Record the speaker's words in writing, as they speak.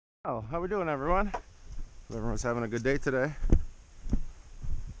Oh, how we doing, everyone? Hope everyone's having a good day today.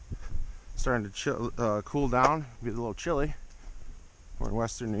 Starting to cool down, get a little chilly. We're in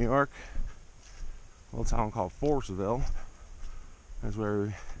Western New York, a little town called Forestville. That's where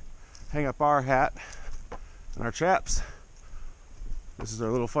we hang up our hat and our chaps. This is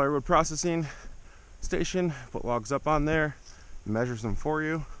our little firewood processing station. Put logs up on there, measures them for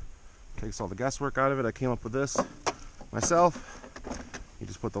you, takes all the guesswork out of it. I came up with this myself. You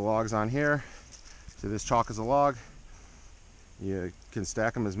just put the logs on here. So this chalk is a log. You can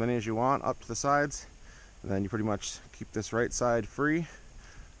stack them as many as you want up to the sides, and then you pretty much keep this right side free,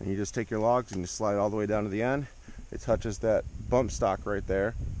 and you just take your logs and you slide it all the way down to the end. It touches that bump stock right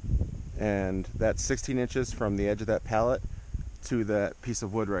there, and that's 16 inches from the edge of that pallet to that piece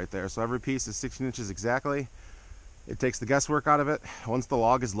of wood right there. So every piece is 16 inches exactly. It takes the guesswork out of it. Once the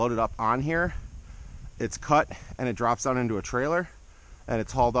log is loaded up on here, it's cut and it drops down into a trailer and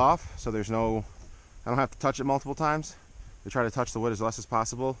it's hauled off, so there's no, I don't have to touch it multiple times. We try to touch the wood as less as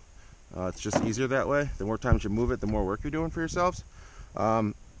possible. It's just easier that way. The more times you move it, the more work you're doing for yourselves.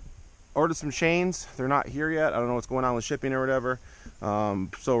 Ordered some chains. They're not here yet. I don't know what's going on with shipping or whatever.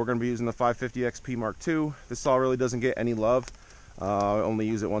 So we're going to be using the 550 XP Mark II. This saw really doesn't get any love. I only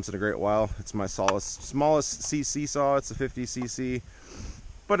use it once in a great while. It's my smallest CC saw. It's a 50 CC,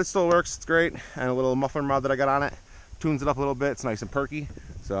 but it still works. It's great. And a little muffler mod that I got on it tunes it up a little bit. It's nice and perky.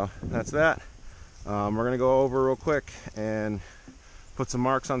 So that's that. We're going to go over real quick and put some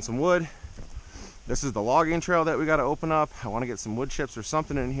marks on some wood. This is the logging trail that we got to open up. I want to get some wood chips or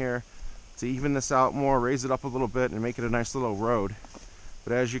something in here to even this out more, raise it up a little bit, and make it a nice little road.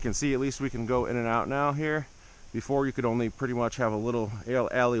 But as you can see, at least we can go in and out now here. Before you could only pretty much have a little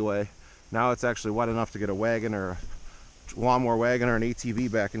alleyway. Now it's actually wide enough to get a wagon or a lawnmower wagon or an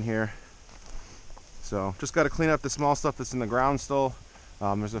ATV back in here. So just got to clean up the small stuff that's in the ground still.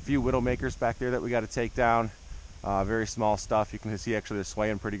 There's a few widow makers back there that we got to take down. Very small stuff. You can see actually they're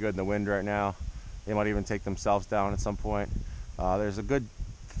swaying pretty good in the wind right now. They might even take themselves down at some point. There's a good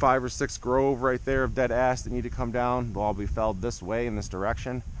 5 or 6 grove right there of dead ash that need to come down. They'll all be felled this way in this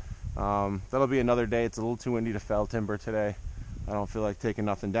direction. That'll be another day. It's a little too windy to fell timber today. I don't feel like taking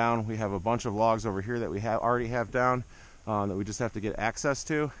nothing down. We have a bunch of logs over here that we already have down that we just have to get access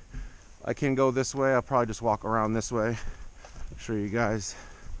to. I can go this way. I'll probably just walk around this way, show you guys.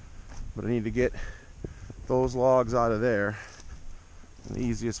 But I need to get those logs out of there in the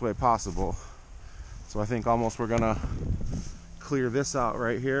easiest way possible. So I think almost we're gonna clear this out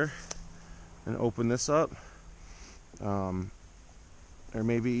right here and open this up. Or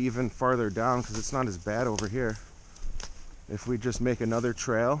maybe even farther down, because it's not as bad over here. If we just make another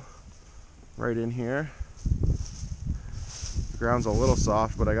trail right in here. The ground's a little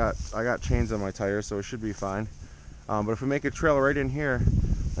soft, but I got chains on my tires, so it should be fine. But if we make a trail right in here,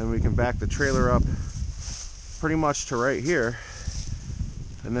 then we can back the trailer up pretty much to right here.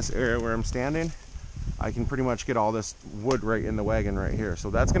 In this area where I'm standing, I can pretty much get all this wood right in the wagon right here.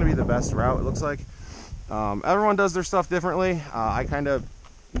 So that's going to be the best route, it looks like. Everyone does their stuff differently.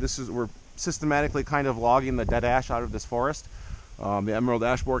 We're systematically kind of logging the dead ash out of this forest. The emerald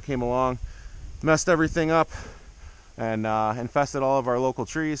ash borer came along, messed everything up, and infested all of our local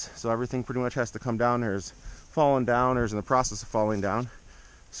trees. So everything pretty much has to come down. There's fallen down. There's in the process of falling down.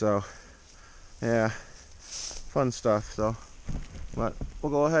 So yeah, fun stuff. So, but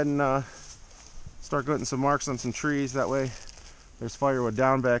we'll go ahead and start getting some marks on some trees. That way, there's firewood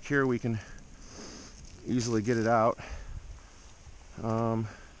down back here. We can easily get it out.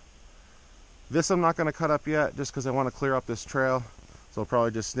 This I'm not going to cut up yet just because I want to clear up this trail, so I'll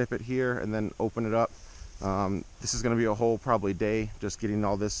probably just snip it here and then open it up. This is going to be a whole probably day just getting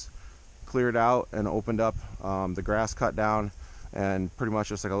all this cleared out and opened up, the grass cut down, and pretty much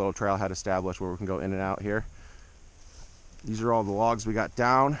just like a little trailhead established where we can go in and out here. These are all the logs we got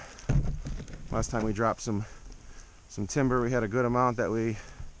down. Last time we dropped some timber, we had a good amount that we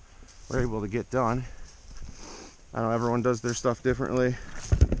were able to get done. I know everyone does their stuff differently.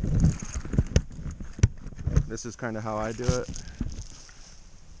 This is kind of how I do it.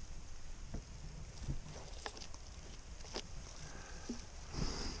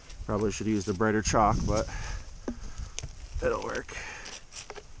 Probably should use the brighter chalk, but it'll work.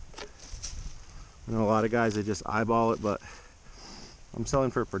 I know a lot of guys, they just eyeball it, but I'm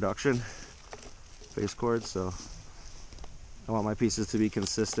selling for production face cords, so I want my pieces to be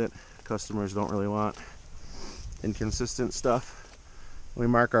consistent. Customers don't really want inconsistent stuff. We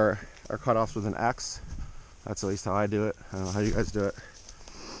mark our cutoffs with an X. That's at least how I do it. I don't know how you guys do it.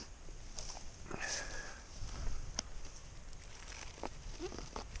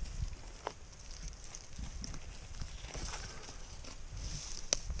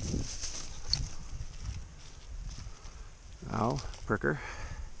 Ow, pricker.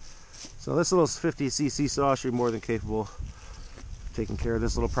 So this little 50cc saw should be more than capable of taking care of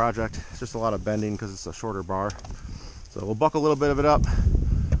this little project. It's just a lot of bending because it's a shorter bar. So we'll buck a little bit of it up,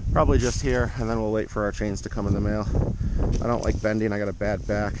 probably just here, and then we'll wait for our chains to come in the mail. I don't like bending, I got a bad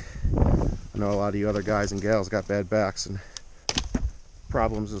back. I know a lot of you other guys and gals got bad backs and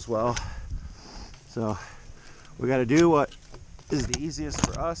problems as well. So we got to do what is the easiest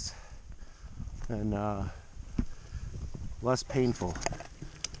for us and less painful.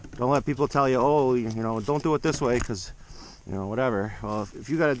 Don't let people tell you, oh, you know, don't do it this way because, you know, whatever. Well, if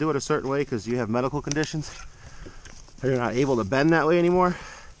you got to do it a certain way because you have medical conditions or you're not able to bend that way anymore,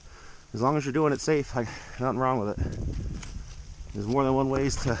 as long as you're doing it safe, nothing wrong with it. There's more than one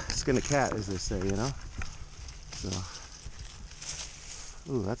ways to skin a cat, as they say, you know. So,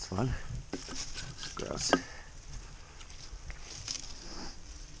 ooh, that's fun. Gross.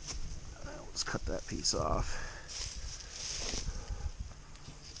 Let's cut that piece off.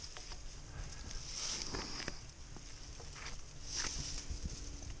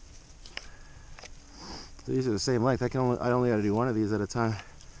 So these are the same length. I only got to do one of these at a time.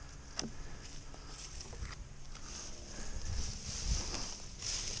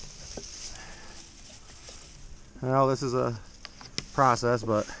 Well, this is a process,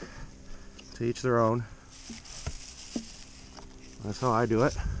 but to each their own. That's how I do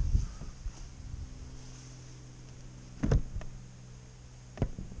it.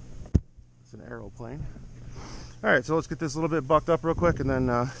 It's an aeroplane. Alright, so let's get this a little bit bucked up real quick and then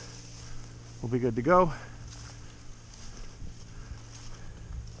we'll be good to go.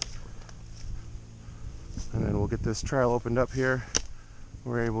 And then we'll get this trail opened up here.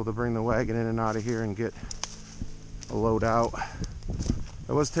 We're able to bring the wagon in and out of here and get a load out.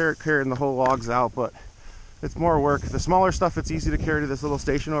 I was carrying the whole logs out, but it's more work. The smaller stuff, it's easy to carry to this little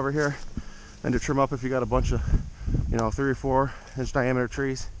station over here and to trim up if you got a bunch of, you know, 3 or 4 inch diameter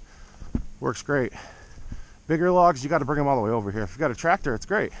trees. Works great. Bigger logs, you got to bring them all the way over here. If you've got a tractor, it's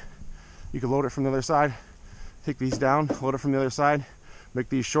great. You can load it from the other side, take these down, load it from the other side, make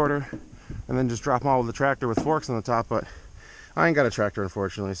these shorter, and then just drop them all with the tractor with forks on the top. But I ain't got a tractor,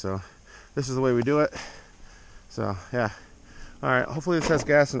 unfortunately, so this is the way we do it. So yeah, all right, hopefully this has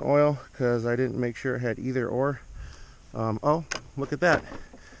gas and oil because I didn't make sure it had either or. Oh, look at that.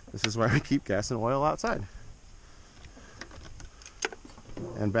 This is why we keep gas and oil outside.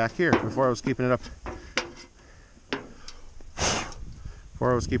 And back here, before I was keeping it up,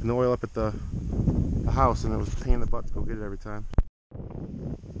 before I was keeping the oil up at the house, and it was a pain in the butt to go get it every time.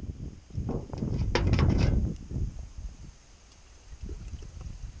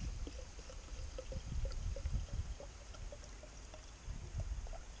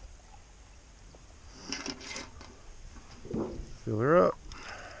 Fill her up.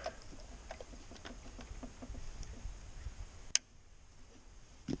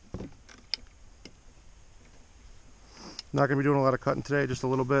 Not going to be doing a lot of cutting today, just a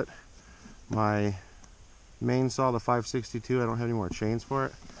little bit. My main saw, the 562, I don't have any more chains for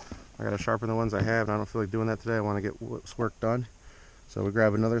it. I got to sharpen the ones I have, and I don't feel like doing that today. I want to get this work done. So we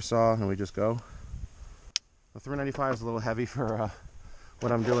grab another saw and we just go. The 395 is a little heavy for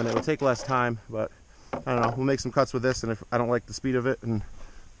what I'm doing. It will take less time, but I don't know. We'll make some cuts with this, and if I don't like the speed of it and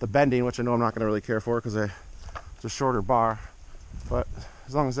the bending, which I know I'm not going to really care for because it's a shorter bar, but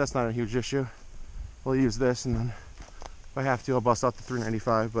as long as that's not a huge issue, we'll use this, and then if I have to, I'll bust out the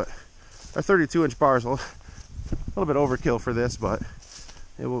 395. But our 32-inch bar is a little bit overkill for this, but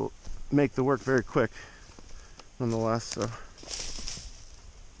it will make the work very quick nonetheless. So,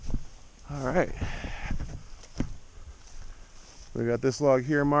 all right, we got this log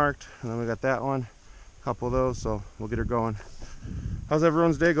here marked, and then we got that one, a couple of those, so we'll get her going. How's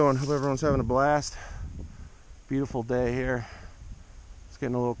everyone's day going? Hope everyone's having a blast. Beautiful day here. It's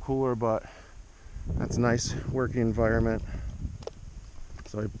getting a little cooler, but that's a nice working environment.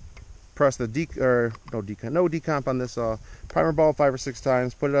 So I press the no decomp on this primer ball 5 or 6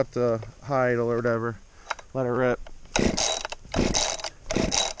 times, put it up to high or whatever, let it rip.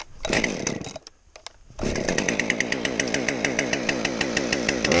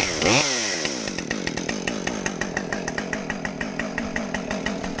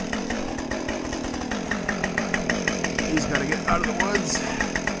 He's got to get out of the woods.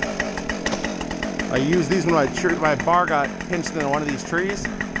 I used these when my bar got pinched in one of these trees.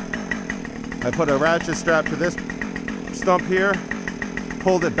 I put a ratchet strap to this stump here,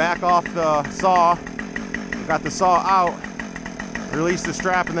 pulled it back off the saw, got the saw out, released the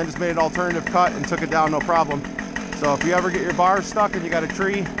strap, and then just made an alternative cut and took it down no problem. So if you ever get your bar stuck and you got a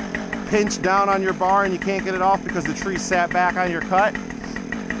tree pinched down on your bar and you can't get it off because the tree sat back on your cut,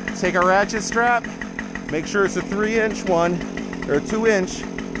 take a ratchet strap, Make sure it's a 3-inch one or a 2-inch.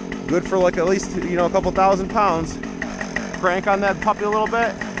 Good for like at least, you know, a couple thousand pounds. Crank on that puppy a little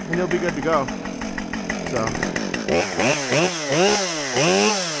bit and you'll be good to go. So.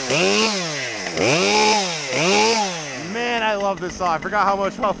 Man, I love this saw. I forgot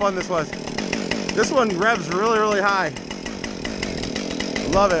how fun this was. This one revs really, really high.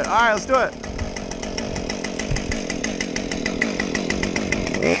 Love it. All right, let's do it.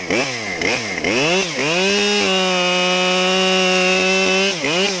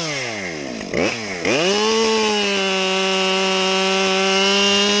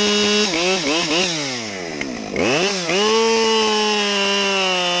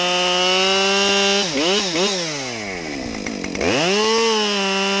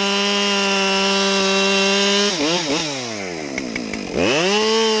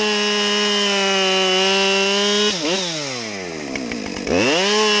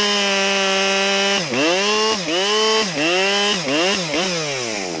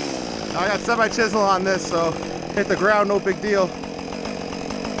 I got semi-chisel on this, so hit the ground, no big deal.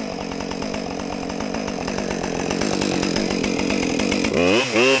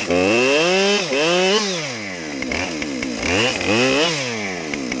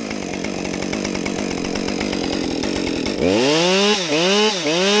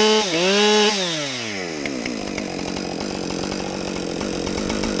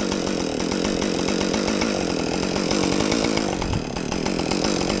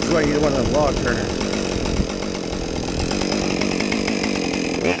 That's why you need one of them log turners.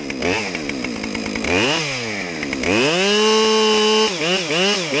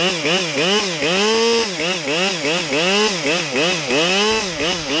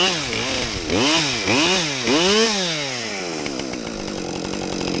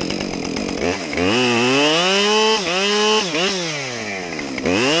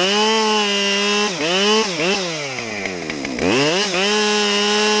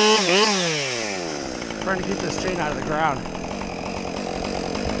 Trying to keep this chain out of the ground.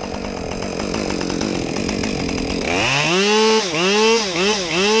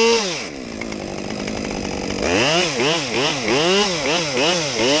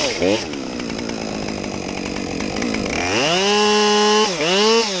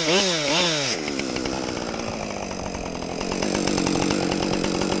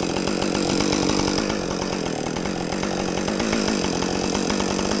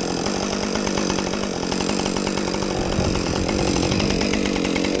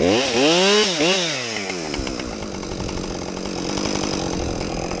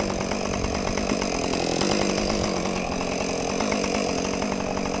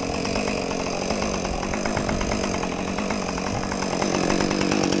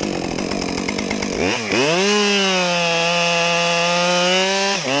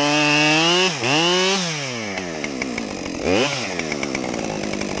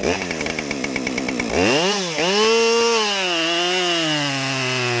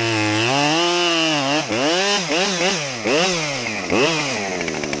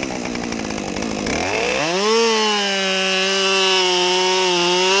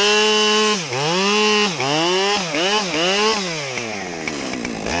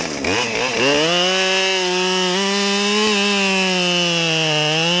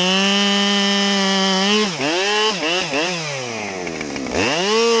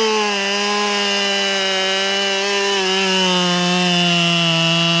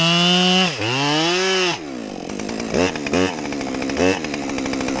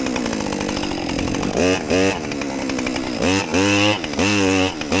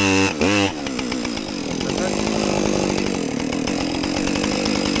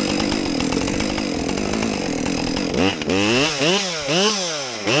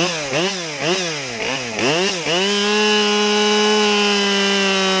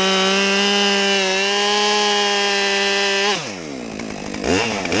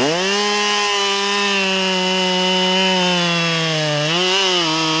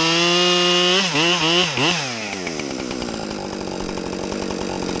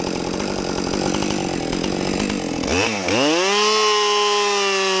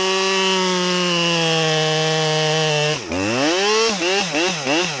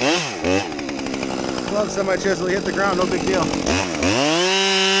 Semi-chisel, hit the ground, no big deal.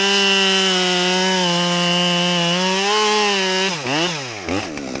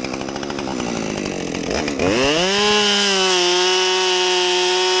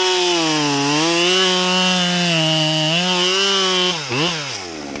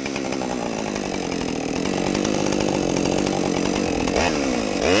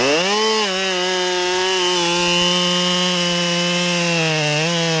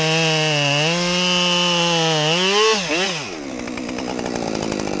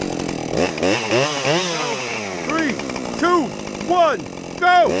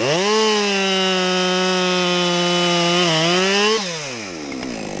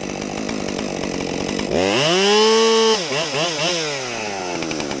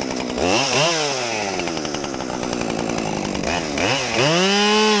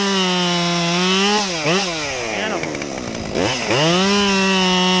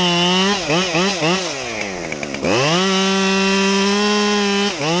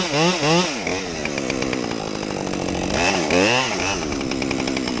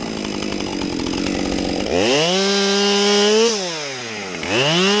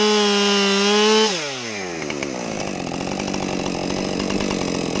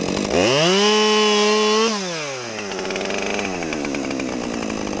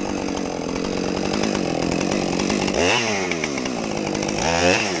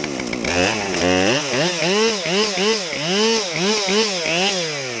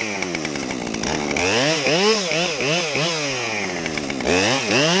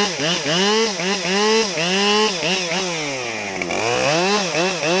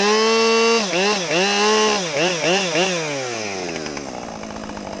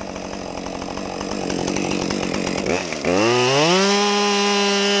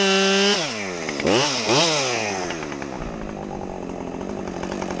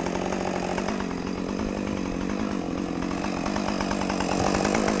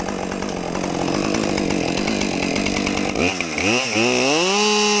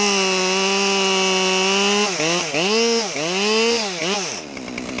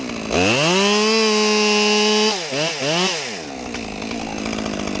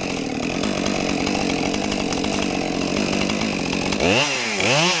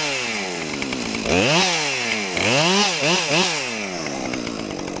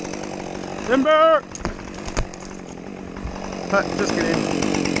 Timber! Just kidding.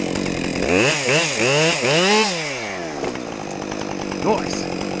 Nice.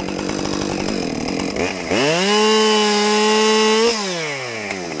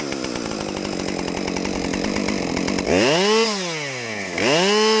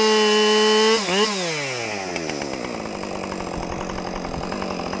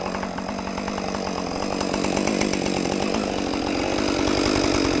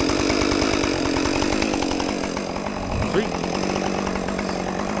 Sweet.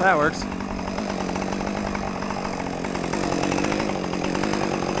 That works.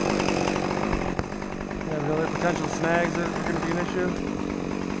 Have any other potential snags that are going to be an issue?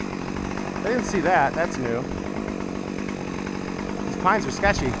 I didn't see that. That's new. These pines are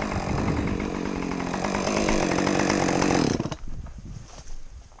sketchy.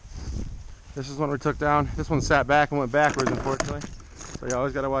 This is one we took down. This one sat back and went backwards, unfortunately. So you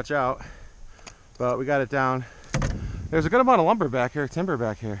always got to watch out. But we got it down. There's a good amount of lumber back here, timber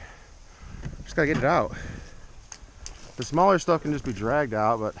back here. Just gotta get it out. The smaller stuff can just be dragged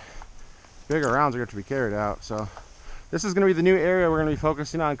out, but bigger rounds are going to be carried out. So this is going to be the new area we're going to be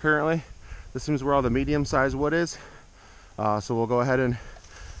focusing on currently. This seems where all the medium-sized wood is. So we'll go ahead and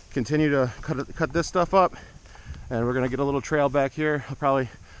continue to cut this stuff up, and we're going to get a little trail back here.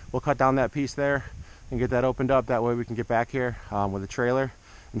 We'll cut down that piece there and get that opened up. That way we can get back here with a trailer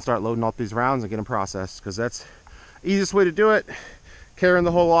and start loading up these rounds and get them processed, because that's easiest way to do it. Carrying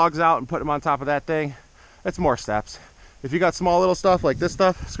the whole logs out and putting them on top of that thing, that's more steps. If you got small little stuff like this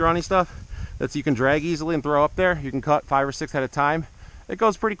stuff, scrawny stuff, that you can drag easily and throw up there, you can cut 5 or 6 at a time. It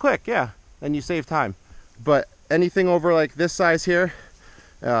goes pretty quick, yeah, and you save time. But anything over like this size here,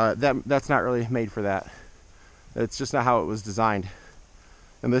 that's not really made for that. It's just not how it was designed.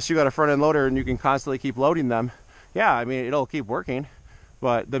 Unless you got a front end loader and you can constantly keep loading them, yeah, I mean, it'll keep working.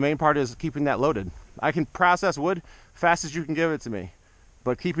 But the main part is keeping that loaded. I can process wood fast as you can give it to me,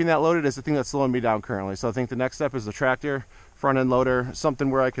 but keeping that loaded is the thing that's slowing me down currently. So I think the next step is the tractor, front end loader, something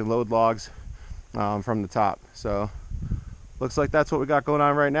where I can load logs from the top. So looks like that's what we got going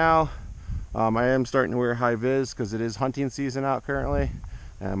on right now. I am starting to wear high vis because it is hunting season out currently,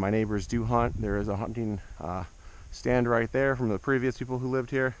 and my neighbors do hunt. There is a hunting stand right there from the previous people who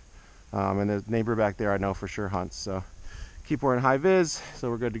lived here, and the neighbor back there I know for sure hunts. So keep wearing high vis so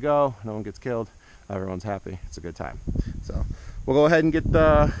we're good to go. No one gets killed. Everyone's happy. It's a good time. So we'll go ahead and get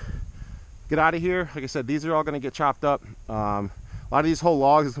out of here. Like I said, these are all going to get chopped up. A lot of these whole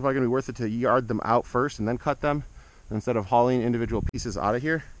logs, it's probably going to be worth it to yard them out first and then cut them, instead of hauling individual pieces out of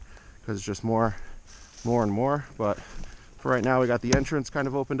here, because it's just more and more. But for right now, we got the entrance kind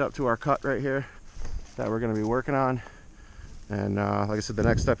of opened up to our cut right here that we're going to be working on. And like I said, the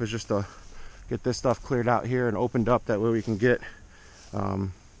next step is just to get this stuff cleared out here and opened up. That way we can get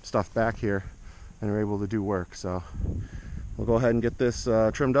stuff back here and we're able to do work. So we'll go ahead and get this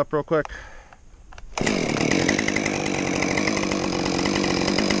trimmed up real quick.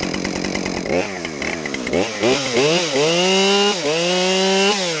 That's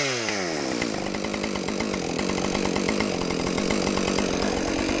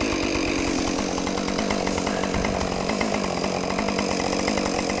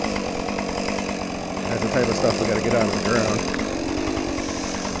the type of stuff we got to get out of the ground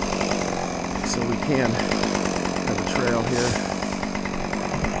so we can have a trail here.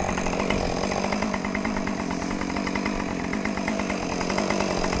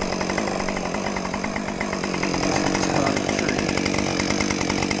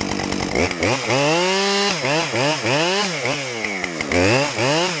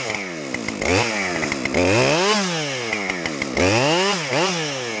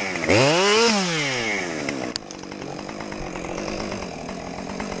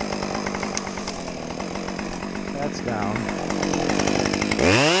 That's down.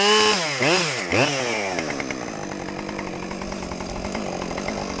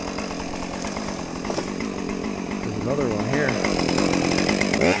 There's another one here.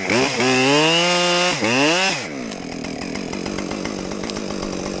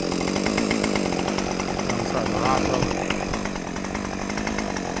 Outside the rock road.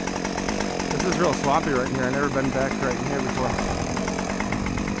 This is real swampy right here. I've never been back right in here before.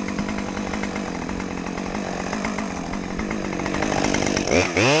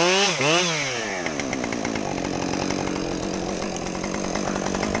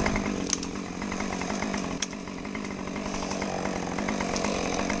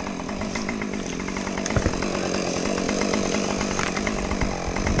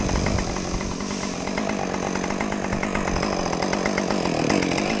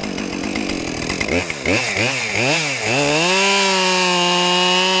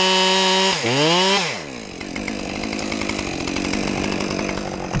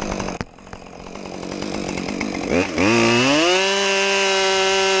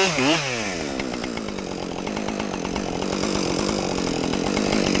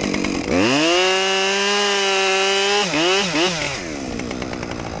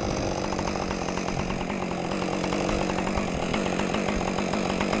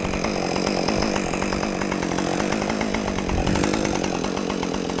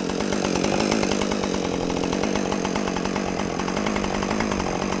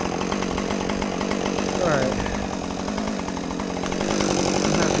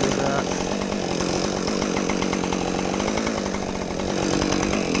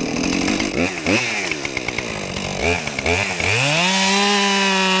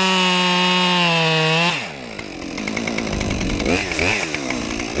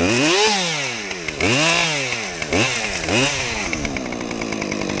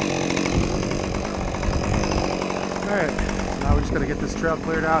 Gonna get this trail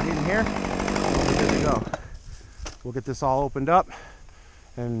cleared out in here. We're good to go. We'll get this all opened up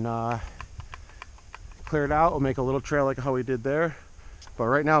and clear it out. We'll make a little trail like how we did there. But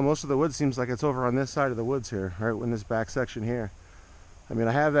right now, most of the wood seems like it's over on this side of the woods here, right in this back section here. I mean,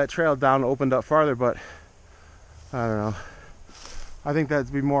 I have that trail down opened up farther, but I don't know. I think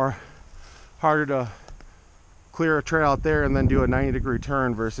that'd be more harder to clear a trail out there and then do a 90-degree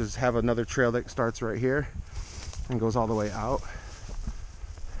turn versus have another trail that starts right here and goes all the way out.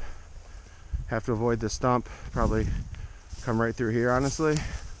 Have to avoid this stump, probably come right through here, honestly.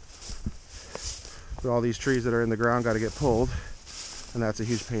 But all these trees that are in the ground got to get pulled, and that's a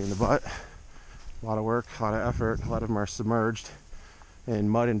huge pain in the butt. A lot of work, a lot of effort. A lot of them are submerged in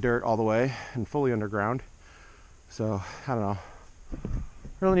mud and dirt all the way and fully underground. So I don't know,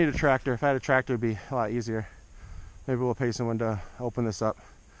 really need a tractor. If I had a tractor, it'd be a lot easier. Maybe we'll pay someone to open this up.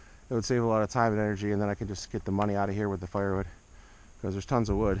 It would save a lot of time and energy, and then I can just get the money out of here with the firewood, because there's tons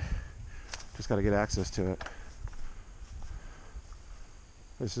of wood. Just got to get access to it.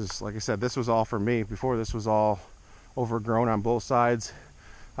 This is, like I said, this was all for me. Before, this was all overgrown on both sides.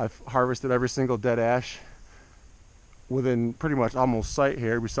 I've harvested every single dead ash within pretty much almost sight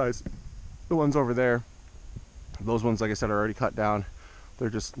here, besides the ones over there. Those ones, like I said, are already cut down. They're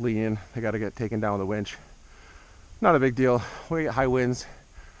just leaning. They got to get taken down with a winch. Not a big deal. We get high winds,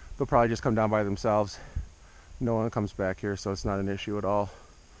 they'll probably just come down by themselves. No one comes back here, so it's not an issue at all.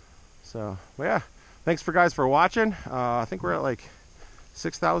 So, but yeah, thanks for guys for watching. I think we're at like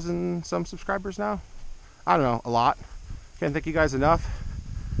 6,000 some subscribers now. I don't know, a lot. Can't thank you guys enough.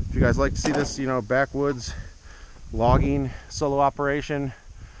 If you guys like to see this, you know, backwoods logging solo operation,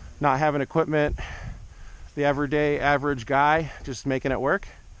 not having equipment, the everyday average guy just making it work,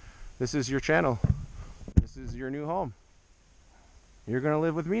 this is your channel. This is your new home. You're gonna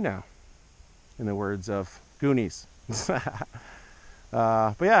live with me now, in the words of Goonies.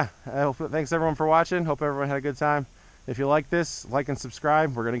 But yeah, thanks everyone for watching. Hope everyone had a good time. If you like this, like and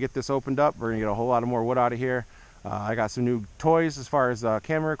subscribe. We're going to get this opened up. We're going to get a whole lot of more wood out of here. I got some new toys as far as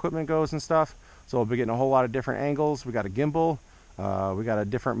camera equipment goes and stuff. So we'll be getting a whole lot of different angles. We got a gimbal. We got a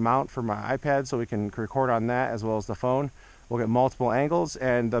different mount for my iPad so we can record on that as well as the phone. We'll get multiple angles.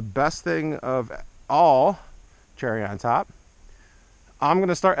 And the best thing of all, cherry on top, I'm going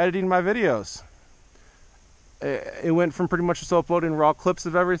to start editing my videos. It went from pretty much just uploading raw clips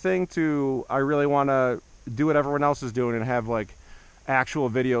of everything to I really want to do what everyone else is doing and have like actual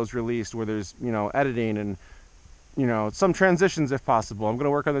videos released where there's, you know, editing and, you know, some transitions if possible. I'm going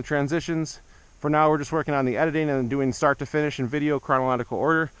to work on the transitions. For now, we're just working on the editing and doing start to finish in video chronological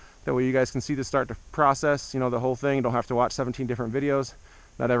order. That way you guys can see the start to process, you know, the whole thing. Don't have to watch 17 different videos.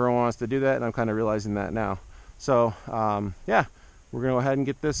 Not everyone wants to do that, and I'm kind of realizing that now. So, yeah, we're going to go ahead and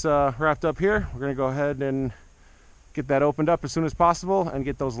get this wrapped up here. We're going to go ahead and get that opened up as soon as possible and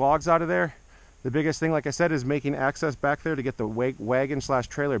get those logs out of there. The biggest thing, like I said, is making access back there to get the wagon /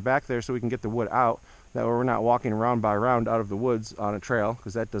 trailer back there so we can get the wood out. That way we're not walking round by round out of the woods on a trail,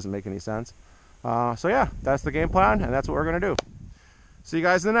 because that doesn't make any sense. So yeah, that's the game plan, and that's what we're going to do. See you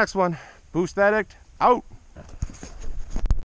guys in the next one. Boost Addict, out!